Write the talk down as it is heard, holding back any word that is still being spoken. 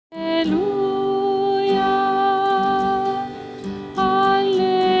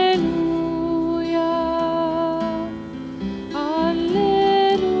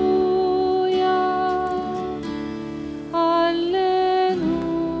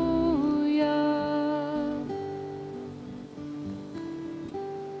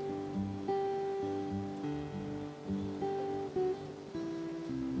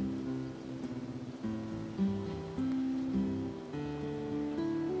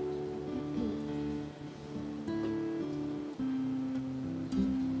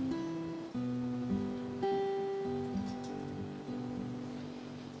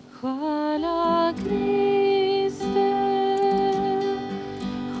Hvala Kriste,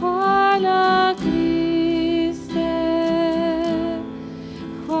 hvala Kriste,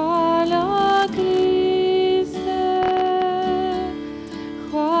 hvala Kriste,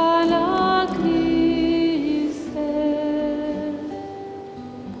 hvala Kriste.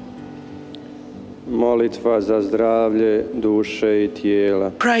 Molitva za zdravlje duše i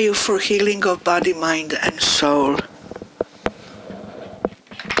tijela. Pray for healing of body, mind and soul.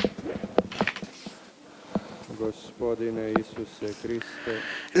 Gospodine Isuse Kriste,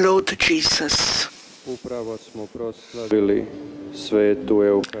 Lord Jesus, upravo smo proslavili svetu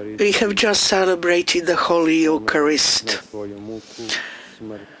Eukaristiju. we have just celebrated the Holy Eucharist Tvoju muku,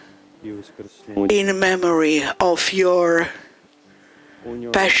 smrt i uskrsnuće. in memory of your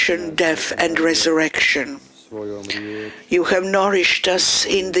passion, death and resurrection. Svojom riječi You have nourished us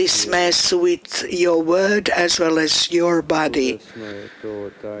in this Mass with your word as well as your body. čudesno je to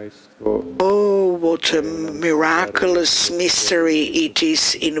tajstvo Oh, what a miraculous mystery it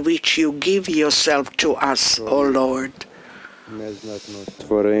is in which you give yourself to us, O Lord. neznatno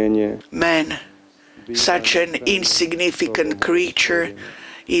stvorenje. Man, such an insignificant creature,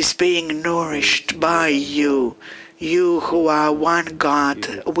 is being nourished by you, you who are one God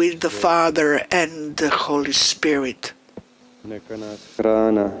with the Father and the Holy Spirit. Neka nas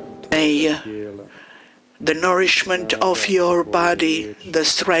hrana May tijela the nourishment of your body, the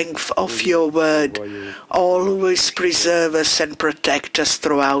strength of your word, always preserve us and protect us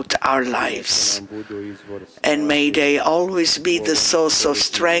throughout our lives. nam budu izvor And may they always be the source of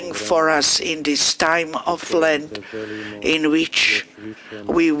strength for us in this time of Lent, in which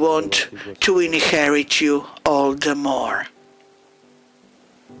we want to inherit you all the more.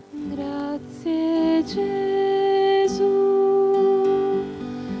 Grazie Gesù,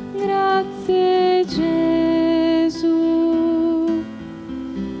 grazie Gesù,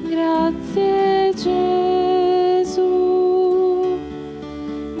 grazie Gesù,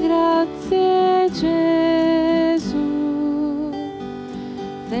 grazie Gesù.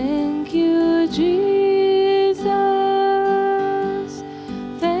 Thank you, Jesus.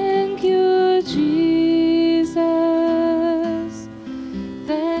 Thank you, Jesus.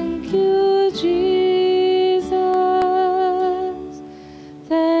 Thank you, Jesus.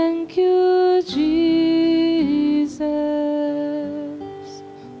 Thank you, Jesus.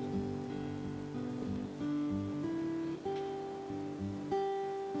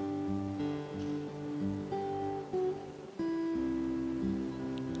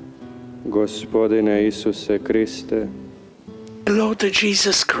 Gospodine Isuse Kriste, Lord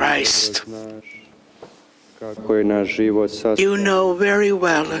Jesus Christ, znaš kako je naš život you sastavljen know very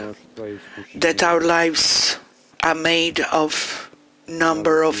well mnoštva iskušenja. that our lives are made of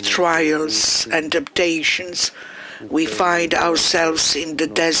number of trials and temptations. We find ourselves in the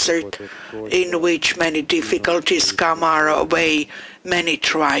desert in which many difficulties come our way, many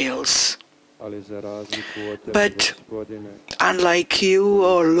trials. Ali za razliku od tebe, But Gospodine, unlike you,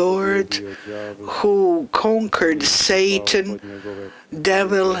 O Lord, bio đavo who conquered Satan, pod njegove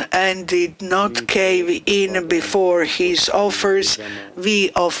devil, and did not cave in before his offers, we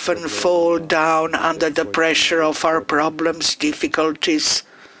often fall down under the pressure of our problems, difficulties,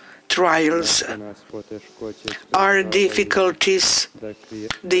 trials. nas poteškoće Our difficulties da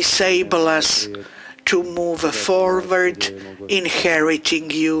disable us to move forward,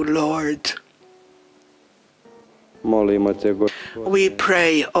 inheriting you, Lord. molimo te, Gospodine, We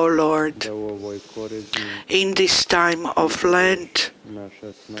pray, O Lord, da u ovoj korizmi in this time of Lent,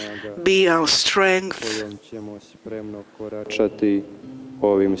 naša snaga be our strength kojom ćemo spremno koračati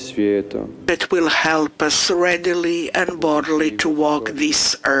ovim svijetom, that will help us readily and boldly to walk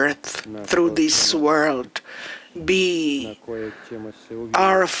this earth, through this world. Be na kojeg ćemo se uvijek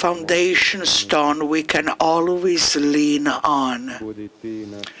our foundation stone we can always lean on. budi ti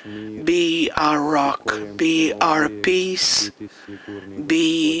naš mir, Be our rock, be our peace, biti sigurni,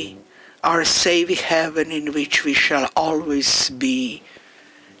 be our safe haven in which we shall always be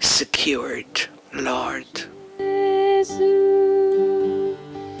secured, Lord. Gesù,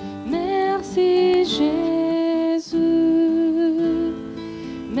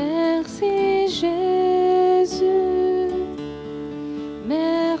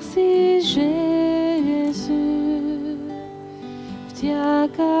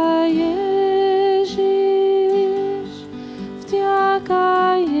 Vďaka Ježiš,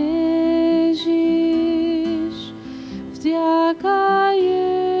 vďaka Ježiš, vďaka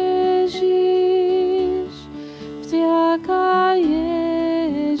Ježiš, vďaka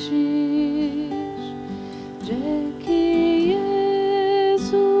Ježiš. Dzięki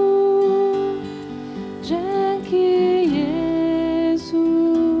Jezu, dzięki Jezu,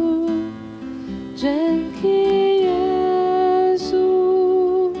 dzięki Jezu,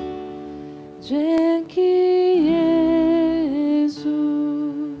 dzięki Jezu.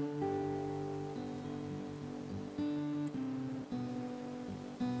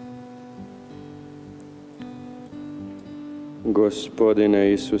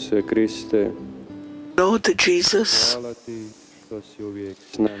 Gospodine Isuse Kriste, Lord Jesus, hvala ti što si uvijek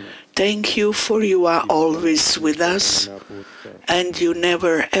s nama. thank you for you are always with us and you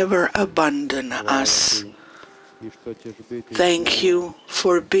never ever abandon us. I što ćeš biti Thank you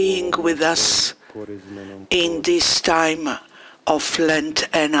for being with us korizmenom in this time of Lent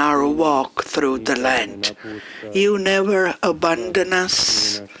and our walk through the land. You never abandon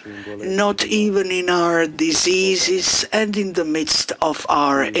us, not even in our diseases and in the midst of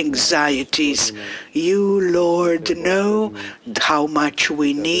our anxieties. You, Lord, know how much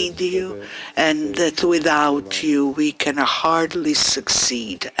we need you and that without you we can hardly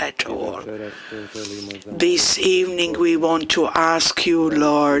succeed at all. This evening we want to ask you,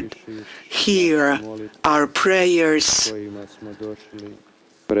 Lord, hear our prayers, kojima smo došli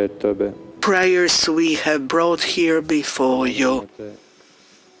pred tebe. prayers we have brought here before you.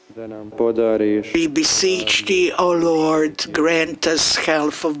 Da nam podariš We beseech thee, O Lord, grant us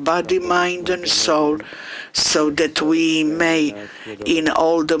health of body, mind and soul, so that we may in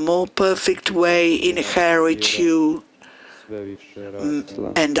all the more perfect way inherit you sve više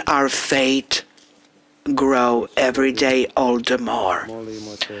rasla. and our faith grow every day all the more.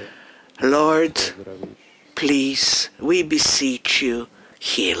 Molimo te, Lord, zdraviš. please, we beseech you,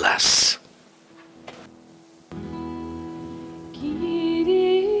 heal us.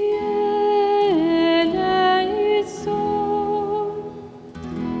 Kyrie eleison.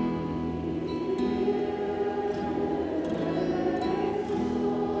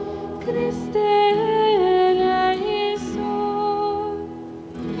 Christe eleison.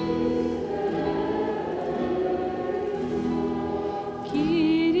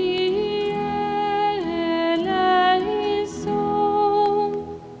 Kyrie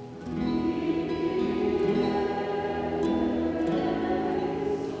eleison.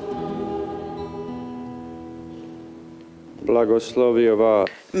 Blagoslovio vas.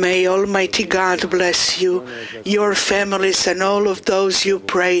 May Almighty God bless you, your families, and all of those you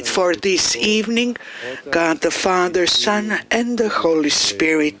prayed for this evening. God the Father, Son, and the Holy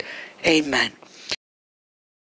Spirit. Amen.